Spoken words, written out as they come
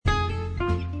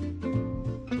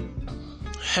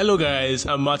Hello guys,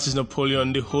 I'm Martis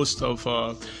Napoleon, the host of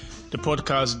the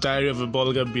podcast Diary of a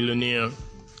Bolga Billionaire.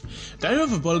 Diary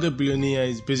of a Bolga Billionaire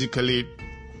is basically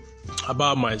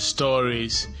about my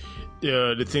stories,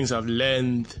 the things I've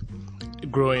learned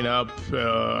growing up.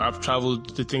 I've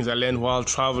traveled, the things I learned while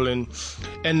traveling,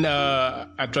 and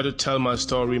I try to tell my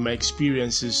story, my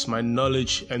experiences, my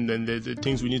knowledge, and then the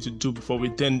things we need to do before we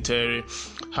then tell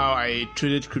how I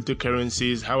traded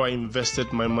cryptocurrencies, how I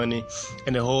invested my money,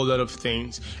 and a whole lot of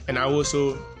things. And I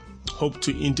also hope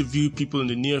to interview people in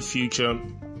the near future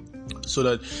so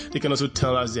that they can also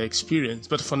tell us their experience.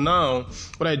 But for now,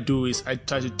 what I do is I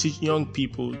try to teach young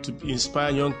people, to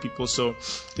inspire young people so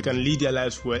they can lead their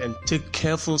lives well and take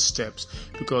careful steps,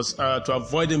 because to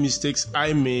avoid the mistakes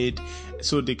I made,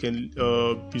 so they can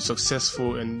be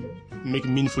successful and make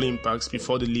meaningful impacts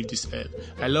before they leave this earth.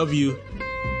 I love you.